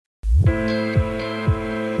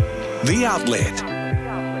The Outlet.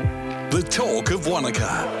 The talk of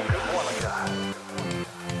Wanaka.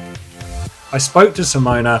 I spoke to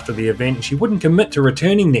Simone after the event. She wouldn't commit to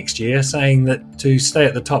returning next year, saying that to stay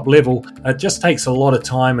at the top level, it just takes a lot of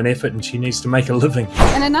time and effort and she needs to make a living.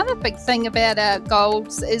 And another big thing about our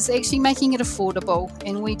goals is actually making it affordable.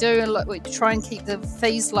 And we try and keep the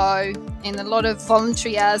fees low, and a lot of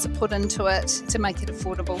voluntary hours are put into it to make it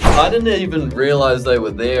affordable. I didn't even realise they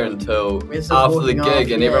were there until after the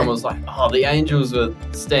gig, and everyone was like, oh, the Angels were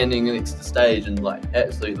standing next to the stage and like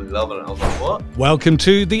absolutely loving it. I was like, what? Welcome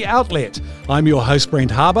to The Outlet. I'm your host, Brent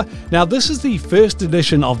Harbour. Now, this is the first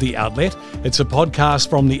edition of The Outlet. It's a podcast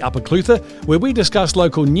from the Upper Clutha where we discuss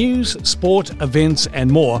local news, sport, events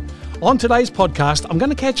and more. On today's podcast, I'm going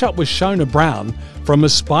to catch up with Shona Brown from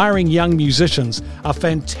Aspiring Young Musicians, a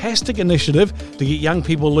fantastic initiative to get young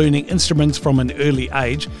people learning instruments from an early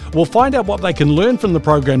age. We'll find out what they can learn from the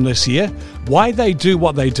program this year, why they do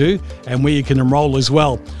what they do, and where you can enrol as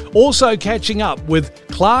well. Also catching up with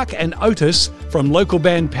Clark and Otis from local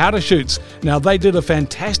band Powder Shoots. Now, they did a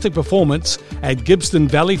fantastic performance at Gibston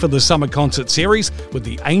Valley for the summer concert series with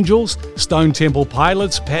the Angels, Stone Temple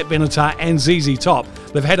Pilots, Pat Benatar and ZZ Top.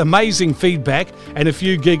 They've had amazing feedback and a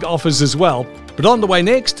few gig offers as well. But on the way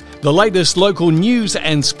next, the latest local news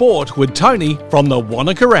and sport with Tony from the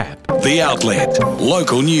Wanaka App. The Outlet.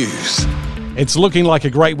 Local news. It's looking like a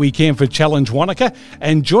great weekend for Challenge Wanaka,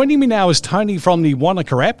 and joining me now is Tony from the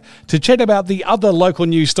Wanaka App to chat about the other local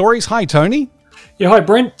news stories. Hi, Tony. Yeah, hi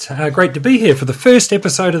Brent. Great to be here for the first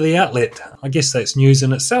episode of The Outlet. I guess that's news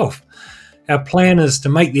in itself. Our plan is to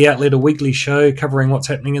make The Outlet a weekly show covering what's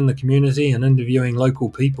happening in the community and interviewing local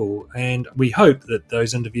people, and we hope that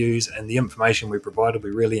those interviews and the information we provide will be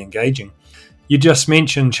really engaging. You just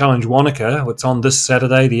mentioned Challenge Wanaka. It's on this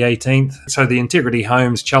Saturday, the 18th. So the Integrity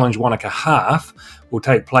Homes Challenge Wanaka Half will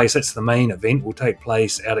take place. That's the main event. Will take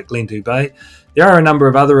place out at Glencoe Bay. There are a number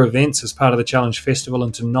of other events as part of the Challenge Festival,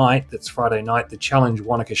 and tonight, that's Friday night, the Challenge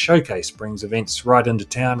Wanaka Showcase brings events right into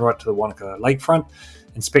town, right to the Wanaka lakefront,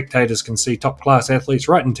 and spectators can see top-class athletes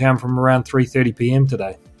right in town from around 3:30pm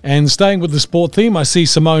today. And staying with the sport theme, I see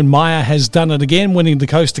Simone Meyer has done it again, winning the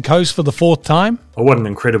Coast to Coast for the fourth time. Oh, what an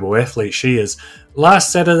incredible athlete she is.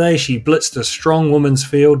 Last Saturday, she blitzed a strong women's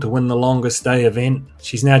field to win the longest day event.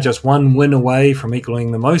 She's now just one win away from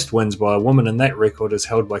equaling the most wins by a woman, and that record is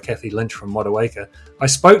held by Kathy Lynch from Motueka. I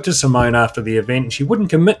spoke to Simone after the event, and she wouldn't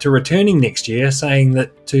commit to returning next year, saying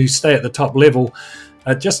that to stay at the top level,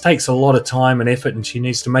 it just takes a lot of time and effort and she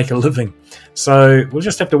needs to make a living. So we'll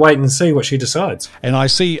just have to wait and see what she decides. And I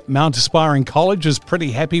see Mount Aspiring College is pretty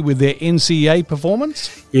happy with their NCEA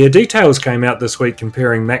performance. Yeah, details came out this week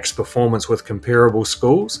comparing Mac's performance with comparable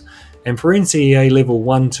schools. And for NCEA level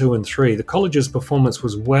 1, 2 and 3, the college's performance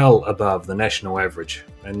was well above the national average.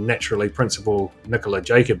 And naturally, Principal Nicola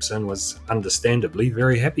Jacobson was understandably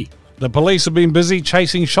very happy. The police have been busy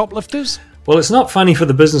chasing shoplifters? Well, it's not funny for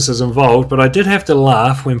the businesses involved, but I did have to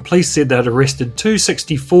laugh when police said they'd arrested two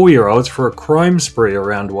 64-year-olds for a crime spree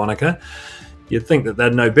around Wanaka. You'd think that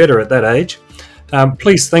they'd know better at that age.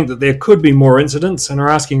 Police think that there could be more incidents and are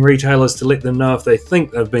asking retailers to let them know if they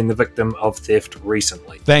think they've been the victim of theft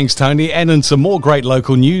recently. Thanks, Tony. And in some more great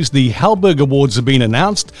local news, the Halberg Awards have been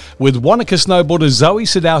announced, with Wanaka snowboarder Zoe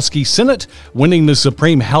Sadowski-Sinnott winning the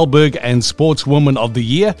Supreme Halberg and Sportswoman of the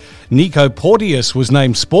Year. Nico Porteous was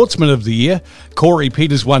named Sportsman of the Year. Corey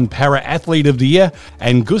Peters won Para Athlete of the Year.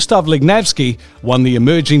 And Gustav Lignavsky won the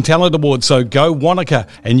Emerging Talent Award. So go Wanaka.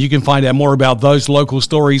 And you can find out more about those local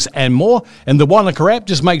stories and more in the Wanaka app.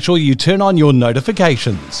 Just make sure you turn on your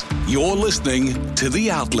notifications. You're listening to The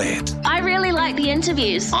Outlet. I really like the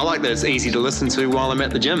interviews. I like that it's easy to listen to while I'm at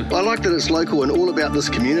the gym. I like that it's local and all about this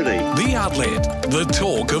community. The Outlet. The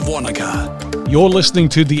talk of Wanaka. You're listening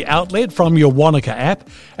to The Outlet from your Wanaka app,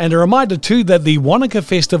 and a reminder too that the Wanaka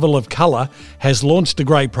Festival of Colour has launched a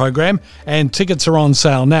great program and tickets are on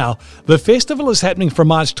sale now. The festival is happening from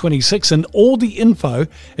March 26 and all the info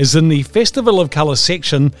is in the Festival of Colour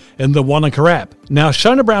section in the Wanaka app. Now,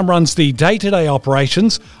 Shona Brown runs the day-to-day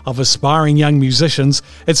operations of Aspiring Young Musicians.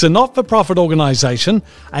 It's a not-for-profit organisation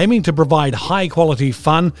aiming to provide high-quality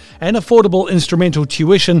fun and affordable instrumental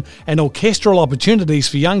tuition and orchestral opportunities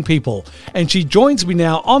for young people. And she joins me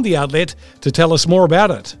now on The Outlet to tell us more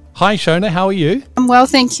about it. Hi Shona, how are you? I'm well,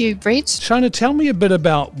 thank you, Brett. Shona, tell me a bit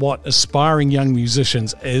about what Aspiring Young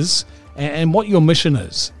Musicians is and what your mission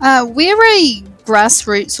is. We're a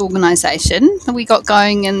grassroots organisation. We got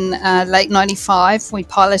going in late 95. We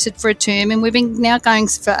piloted for a term and we've been now going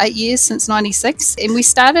for 8 years, since 96. And we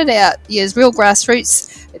started out as real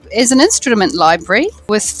grassroots as an instrument library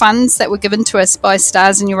with funds that were given to us by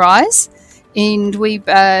Stars in Your Eyes. And we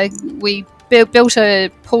built a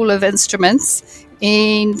pool of instruments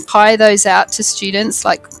and hire those out to students,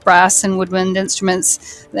 like brass and woodwind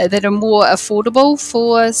instruments that are more affordable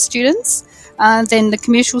for students than the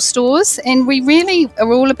commercial stores. And we really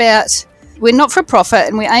are all about, we're not for profit,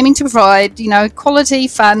 and we're aiming to provide, quality,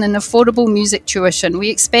 fun and affordable music tuition. We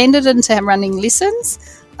expanded into running lessons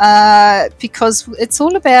because it's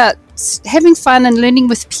all about having fun and learning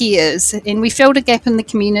with peers. And we filled a gap in the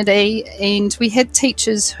community, and we had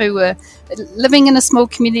teachers who were living in a small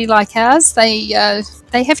community like ours. They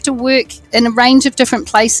have to work in a range of different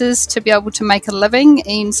places to be able to make a living,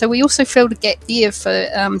 and so we also filled a gap there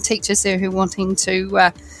for teachers there who are wanting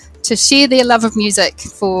to share their love of music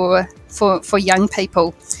for young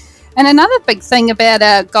people. And another big thing about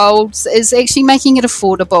our goals is actually making it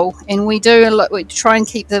affordable, and we try and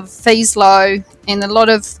keep the fees low, and a lot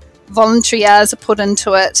of voluntary hours are put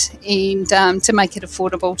into it, and to make it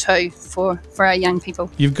affordable too for our young people.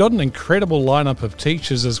 You've got an incredible lineup of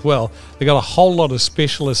teachers as well. They've got a whole lot of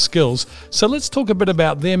specialist skills. So let's talk a bit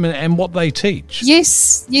about them and what they teach.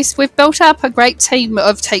 Yes, we've built up a great team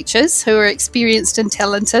of teachers who are experienced and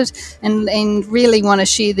talented, and really want to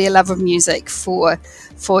share their love of music for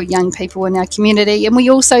young people in our community. And we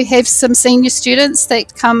also have some senior students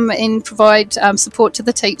that come and provide support to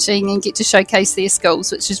the teaching and get to showcase their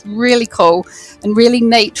skills, which is really cool and really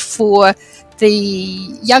neat for the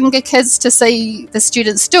younger kids to see the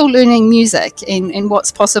students still learning music and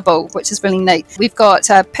what's possible, which is really neat. We've got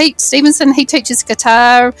Pete Stevenson. He teaches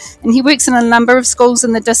guitar, and he works in a number of schools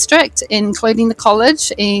in the district, including the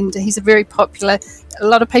college, and he's a very popular. A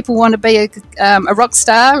lot of people want to be a rock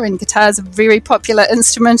star, and guitar is a very popular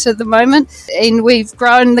instrument at the moment. And we've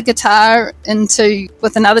grown the guitar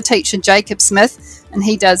with another teacher, Jacob Smith, and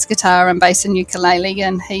he does guitar and bass and ukulele,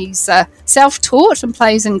 and he's self-taught and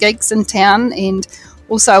plays in gigs in town, and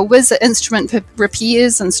also a whiz at instrument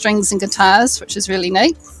repairs and strings and guitars, which is really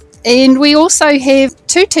neat. And we also have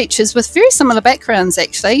two teachers with very similar backgrounds,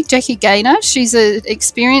 actually. Jackie Gaynor, she's an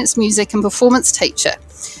experienced music and performance teacher,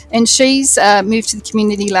 and she's moved to the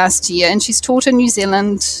community last year, and she's taught in New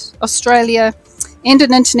Zealand, Australia, and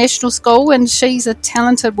an international school, and she's a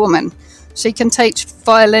talented woman. She can teach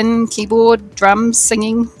violin, keyboard, drums,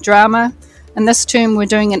 singing, drama, and this term we're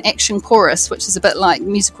doing an action chorus, which is a bit like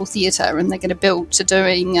musical theatre, and they're going to build to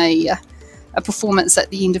doing a performance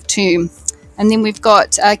at the end of term. And then we've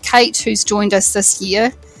got Kate, who's joined us this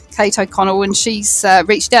year, Kate O'Connell, and she's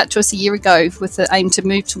reached out to us a year ago with the aim to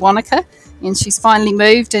move to Wanaka, and she's finally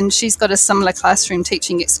moved, and she's got a similar classroom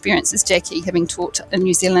teaching experience as Jackie, having taught in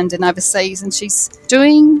New Zealand and overseas, and she's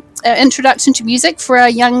doing an introduction to music for our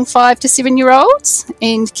young 5 to 7 year olds,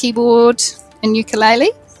 and keyboard and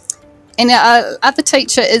ukulele. And our other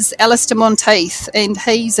teacher is Alistair Monteith, and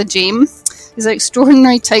he's a gem. He's an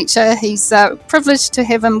extraordinary teacher. He's privileged to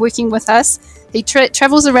have him working with us. He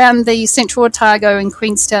travels around the Central Otago and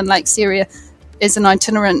Queenstown Lakes area as an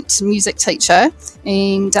itinerant music teacher,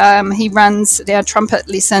 and he runs our trumpet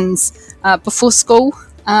lessons before school,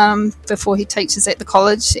 before he teaches at the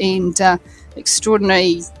college, and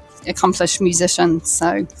extraordinary accomplished musician.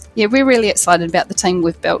 So yeah, we're really excited about the team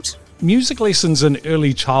we've built. Music lessons in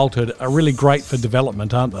early childhood are really great for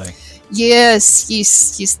development, aren't they? Yes,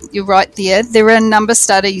 you're right there. There are a number of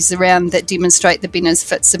studies around that demonstrate the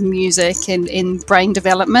benefits of music and brain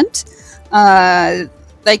development.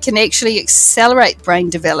 They can actually accelerate brain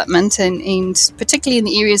development, and particularly in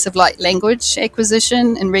the areas of like language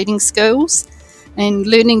acquisition and reading skills. And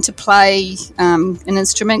learning to play an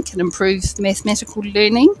instrument can improve mathematical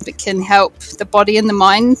learning. It can help the body and the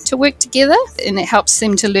mind to work together, and it helps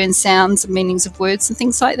them to learn sounds and meanings of words and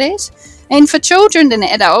things like that. And for children and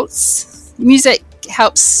adults, music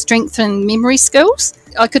helps strengthen memory skills.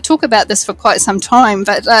 I could talk about this for quite some time,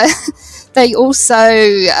 but they also,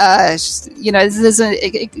 it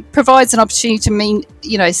provides an opportunity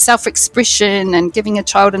to self-expression and giving a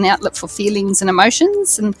child an outlet for feelings and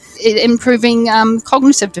emotions, and improving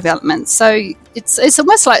cognitive development. So it's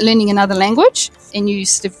almost like learning another language, and you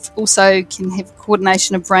sort of also can have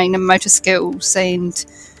coordination of brain and motor skills, and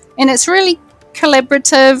it's really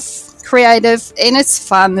collaborative, creative, and it's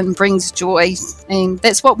fun and brings joy, and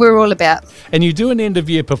that's what we're all about. And you do an end of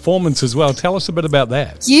year performance as well. Tell us a bit about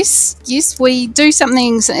that. Yes, we do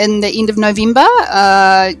something in the end of November.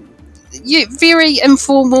 Very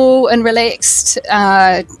informal and relaxed,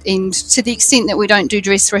 and to the extent that we don't do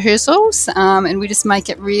dress rehearsals, and we just make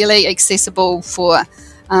it really accessible for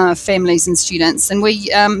families and students. And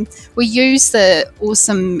we use the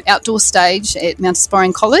awesome outdoor stage at Mount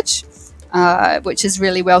Aspiring College, which is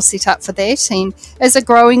really well set up for that. And as a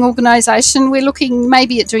growing organisation, we're looking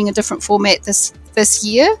maybe at doing a different format this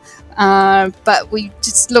year. But we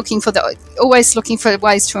just always looking for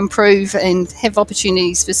ways to improve and have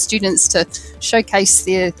opportunities for students to showcase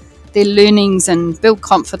their learnings and build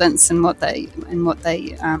confidence in what they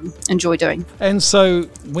enjoy doing. And so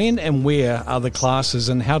when and where are the classes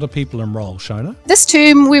and how do people enrol, Shona? This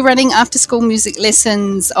term we're running after school music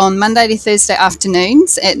lessons on Monday to Thursday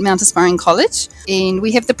afternoons at Mount Aspiring College, and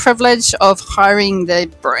we have the privilege of hiring the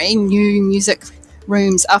brand new music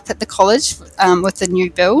rooms up at the college with the new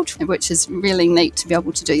build, which is really neat to be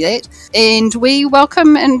able to do that. And we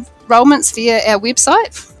welcome enrolments via our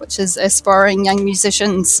website, which is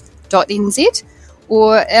aspiringyoungmusicians.nz,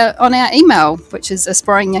 or on our email, which is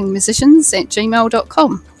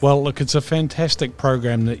aspiringyoungmusicians@gmail.com. Well, look, it's a fantastic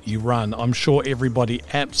program that you run. I'm sure everybody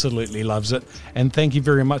absolutely loves it. And thank you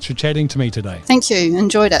very much for chatting to me today. Thank you.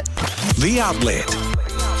 Enjoyed it. The Outlet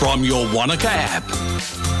from your Wanaka app.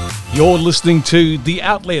 You're listening to The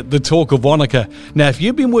Outlet, the talk of Wanaka. Now, if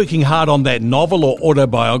you've been working hard on that novel or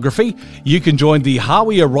autobiography, you can join the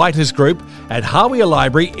Hawea Writers Group at Hawea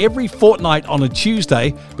Library every fortnight on a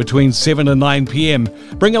Tuesday between 7 and 9 p.m.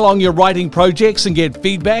 Bring along your writing projects and get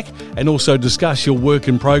feedback, and also discuss your work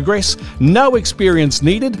in progress. No experience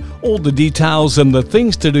needed. All the details in the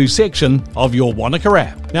Things to Do section of your Wanaka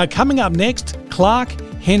app. Now, coming up next, Clark,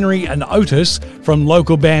 Henry and Otis from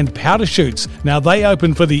local band Powder Shoots. Now they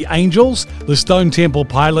open for the Angels, the Stone Temple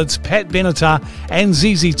Pilots, Pat Benatar and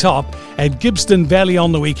ZZ Top at Gibbston Valley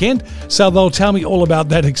on the weekend, so they'll tell me all about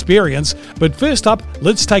that experience. But first up,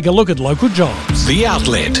 let's take a look at local jobs. The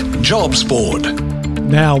Outlet Jobs Board.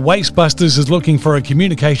 Now, Wastebusters is looking for a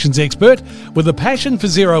communications expert with a passion for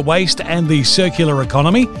zero waste and the circular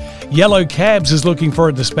economy. Yellow Cabs is looking for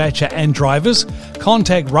a dispatcher and drivers.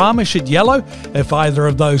 Contact Ramesh at Yellow if either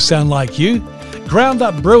of those sound like you. Ground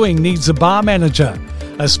Up Brewing needs a bar manager.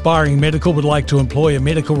 Aspiring Medical would like to employ a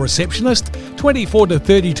medical receptionist, 24 to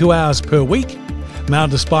 32 hours per week.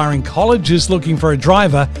 Mount Aspiring College is looking for a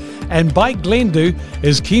driver, and Bike Glendu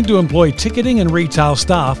is keen to employ ticketing and retail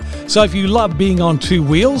staff. So if you love being on two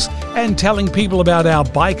wheels and telling people about our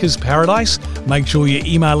Bikers Paradise, make sure you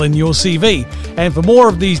email in your CV. And for more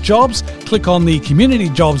of these jobs, click on the Community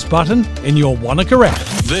Jobs button in your Wanaka app.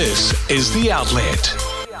 This is The Outlet.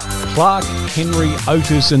 Clark, Henry,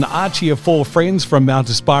 Otis and Archie are four friends from Mount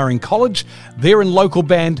Aspiring College. They're in local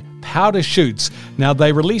band Powder Shoots. Now,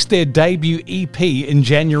 they released their debut EP in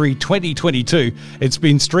January 2022. It's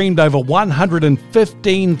been streamed over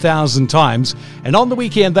 115,000 times. And on the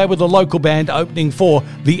weekend, they were the local band opening for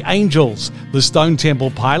the Angels, the Stone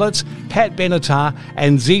Temple Pilots, Pat Benatar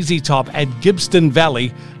and ZZ Top at Gibbston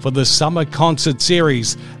Valley for the summer concert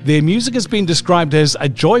series. Their music has been described as a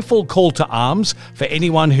joyful call to arms for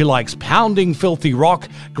anyone who likes pounding filthy rock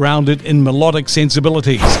grounded in melodic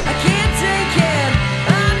sensibilities.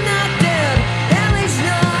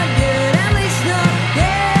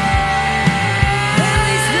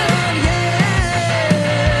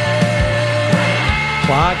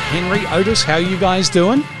 Clark, Henry, Otis, how are you guys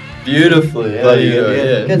doing? Beautifully. How you doing?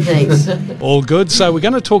 Yeah. Good, thanks. All good. So we're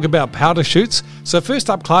going to talk about Powder Shoots. So first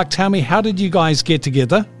up, Clark, tell me, how did you guys get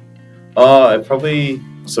together?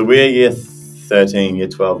 So we're year 13, year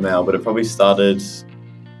 12 now, but it probably started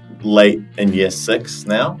late in year 6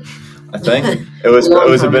 now, I think. It was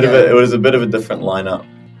a bit of a different lineup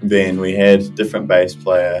then. We had different bass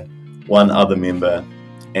player, one other member,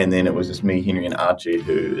 and then it was just me, Henry and Archie,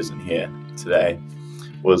 who isn't here today.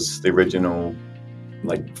 Was the original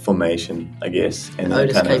formation, I guess. And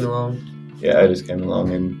Otis came along. Yeah, Otis came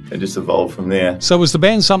along and it just evolved from there. So was the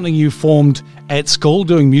band something you formed at school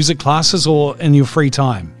doing music classes or in your free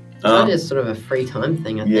time? Just sort of a free time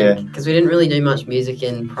thing, I think. Because we didn't really do much music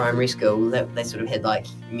in primary school. They sort of had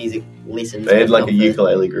music lessons. They had a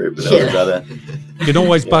ukulele group, but that was about it. You can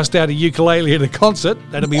always bust out a ukulele at a concert.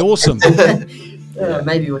 That'd be awesome.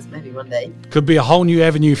 Maybe one day. Could be a whole new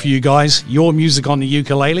avenue for you guys. Your music on the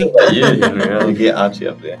ukulele. Yeah, get Archie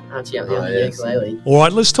up there. On the ukulele. All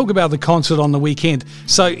right, let's talk about the concert on the weekend.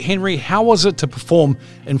 So, Henry, how was it to perform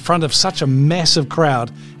in front of such a massive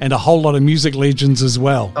crowd and a whole lot of music legends as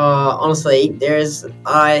well? Honestly,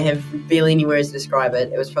 I have barely any words to describe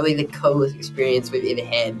it. It was probably the coolest experience we've ever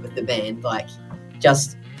had with the band.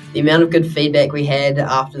 Just the amount of good feedback we had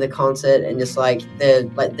after the concert, and just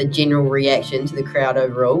the general reaction to the crowd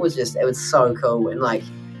overall was so cool. And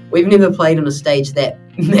we've never played on a stage that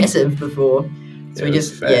massive before, so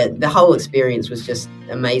the whole experience was just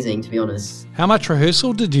amazing, to be honest. How much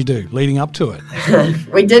rehearsal did you do leading up to it?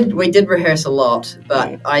 we did rehearse a lot,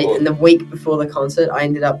 but in the week before the concert I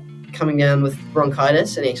ended up coming down with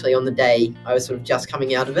bronchitis, and actually on the day I was sort of just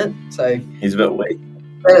coming out of it, so he's a bit weak.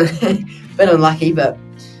 bit unlucky, but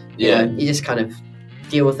yeah, you just kind of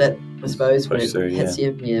deal with it, I suppose, when Push it through, hits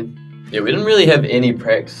you. Yeah. Yeah, we didn't really have any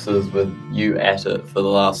practices with you at it for the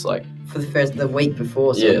last For the week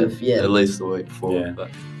before, sort of. Yeah. at least the week before. Yeah.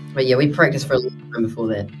 But yeah, we practiced for a long time before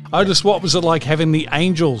that. Otis, what was it like having the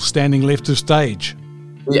Angels standing left of stage?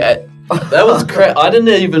 Yeah, that was crazy. I didn't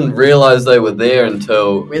even realise they were there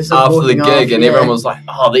until We started after the walking gig, off, and yeah. everyone was like,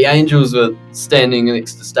 "Oh, the Angels were standing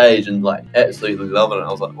next to stage and like absolutely loving it."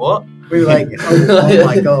 I was like, "What?" We were like, oh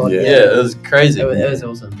my god. Yeah. Yeah, it was crazy. It was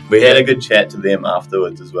awesome. We had a good chat to them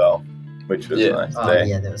afterwards as well, which was nice. Oh,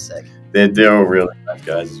 yeah, that was sick. They're all really nice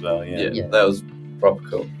guys as well. Yeah. Yeah, that was proper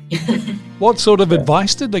cool. What sort of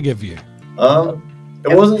advice did they give you?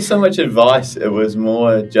 It wasn't so much advice. It was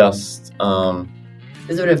more just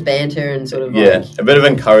There's a bit of banter and sort of a bit of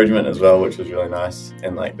encouragement as well, which was really nice.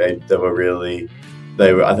 And like they were really,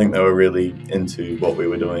 I think they were really into what we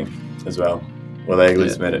were doing as well. Well, they at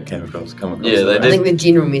least made it come across. Yeah, they I think the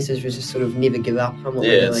general message was just sort of never give up on what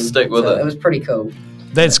we're doing. Stick with it. It was pretty cool.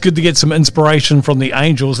 That's good to get some inspiration from the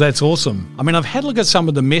Angels. That's awesome. I mean, I've had a look at some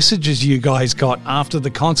of the messages you guys got after the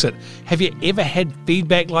concert. Have you ever had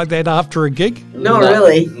feedback like that after a gig? Not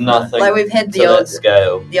really. Nothing. Like we've had to that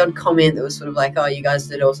scale. the odd comment that was sort of like, "Oh, you guys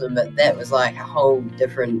did awesome," but that was like a whole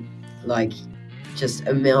different, like, just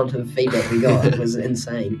amount of feedback we got. It was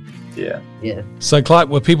insane. Yeah. Yeah. So, Clark,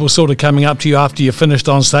 were people sort of coming up to you after you finished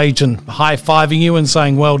on stage and high-fiving you and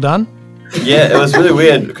saying, well done? Yeah, it was really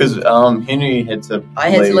weird because Henry had to. I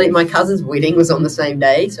had to leave. My cousin's wedding was on the same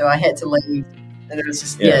day, so I had to leave, and it was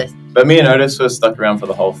just But me and Otis were stuck around for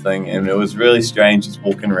the whole thing, and it was really strange just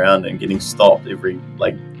walking around and getting stopped every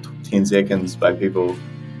like 10 seconds by people,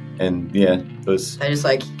 and it was. I just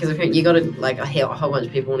because apparently you got a whole bunch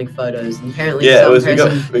of people wanting photos, and apparently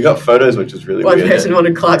we got photos, which was really one weird. person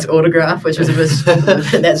wanted Clark's autograph, which was a bit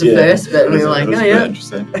that's a first, but we were like, oh yeah,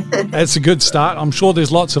 interesting. That's a good start. I'm sure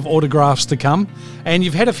there's lots of autographs to come, and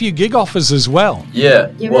you've had a few gig offers as well.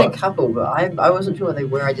 Yeah, we had a couple, but I wasn't sure what they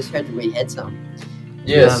were. I just heard that we had some.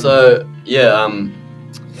 Yeah,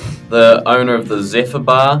 the owner of the Zephyr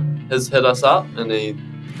Bar has hit us up, and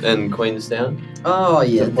in Queenstown. Oh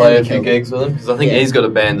yeah, to play a few gigs with him because I think he's got a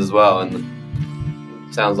band as well, and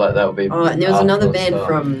sounds like that would be. Oh, and there was another band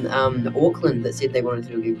from Auckland that said they wanted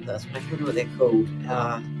to do a gig with us, but I can't remember what they're called.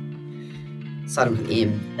 Started with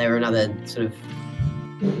M. They were another sort of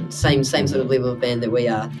same sort of level of band that we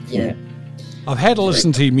are. Yeah. I've had a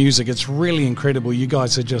listen to your music. It's really incredible. You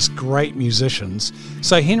guys are just great musicians.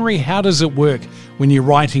 So, Henry, how does it work when you're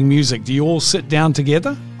writing music? Do you all sit down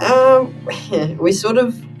together? We sort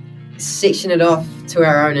of section it off to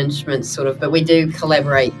our own instruments, sort of, but we do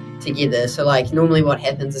collaborate together. So, like, normally what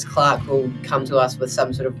happens is Clark will come to us with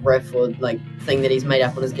some sort of riff or, like, thing that he's made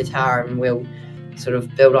up on his guitar, and we'll sort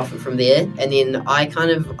of build off it from there. And then I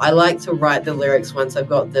like to write the lyrics once I've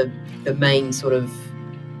got the main sort of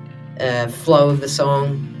flow of the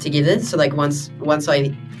song together. So, like, once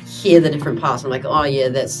I hear the different parts, I'm like, oh yeah,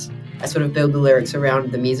 I sort of build the lyrics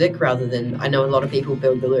around the music rather than, I know a lot of people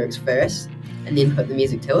build the lyrics first and then put the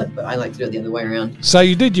music to it, but I like to do it the other way around. So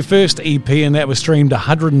you did your first EP and that was streamed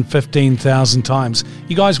 115,000 times.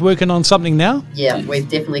 You guys working on something now? Yeah, we've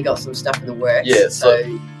definitely got some stuff in the works. Yeah, so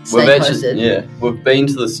we've posted. We've been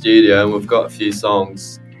to the studio and we've got a few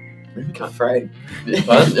songs. We've got afraid. We've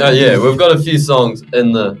got a few songs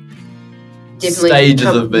in the stages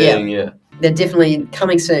of being, They're definitely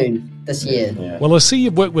coming soon this year. Yeah. Well, I see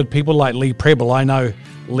you've worked with people like Lee Preble. I know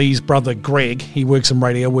Lee's brother Greg, he works in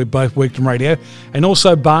radio. We've both worked in radio. And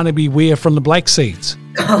also Barnaby Weir from the Black Seeds.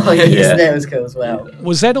 Oh, yes, that was cool as well.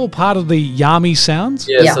 Was that all part of the Yami Sounds?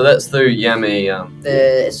 Yeah, so that's through Yami.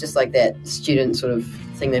 It's just like that student sort of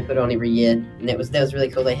thing they put on every year. And that was really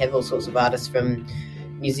cool. They have all sorts of artists from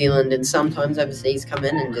New Zealand and sometimes overseas come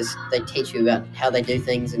in and just they teach you about how they do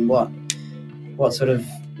things and what sort of,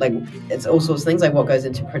 like, it's all sorts of things, like what goes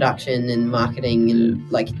into production and marketing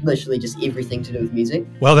and like literally just everything to do with music.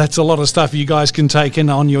 Well, that's a lot of stuff you guys can take in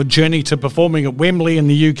on your journey to performing at Wembley in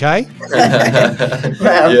the UK.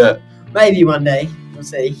 Well, maybe one day. We'll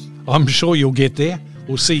see. I'm sure you'll get there.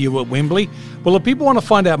 We'll see you at Wembley. Well, if people want to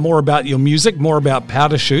find out more about your music, more about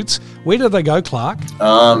Powder Chutes, where do they go, Clark?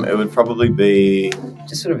 It would probably be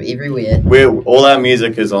just sort of everywhere. All our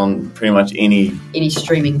music is on pretty much any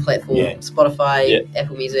streaming platform. Yeah. Spotify,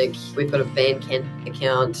 Apple Music. We've got a Bandcamp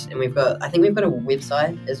account, and I think we've got a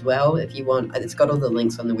website as well. If you want, it's got all the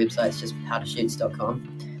links on the website. It's just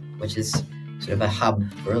powderchutes.com, which is sort of a hub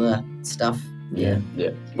for all that stuff. Yeah.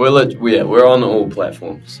 We're on all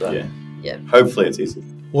platforms. So. Yeah. Hopefully it's easy.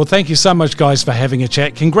 Well, thank you so much, guys, for having a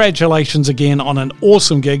chat. Congratulations again on an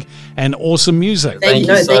awesome gig and awesome music. Thank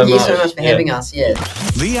you so much for having us. Yeah.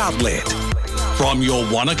 The Outlet from your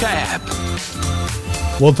Wanaka app.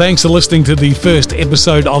 Well, thanks for listening to the first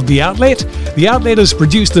episode of The Outlet. The Outlet is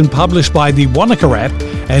produced and published by the Wanaka app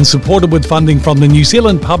and supported with funding from the New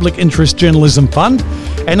Zealand Public Interest Journalism Fund,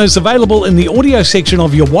 and is available in the audio section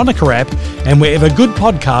of your Wanaka app and wherever good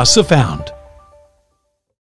podcasts are found.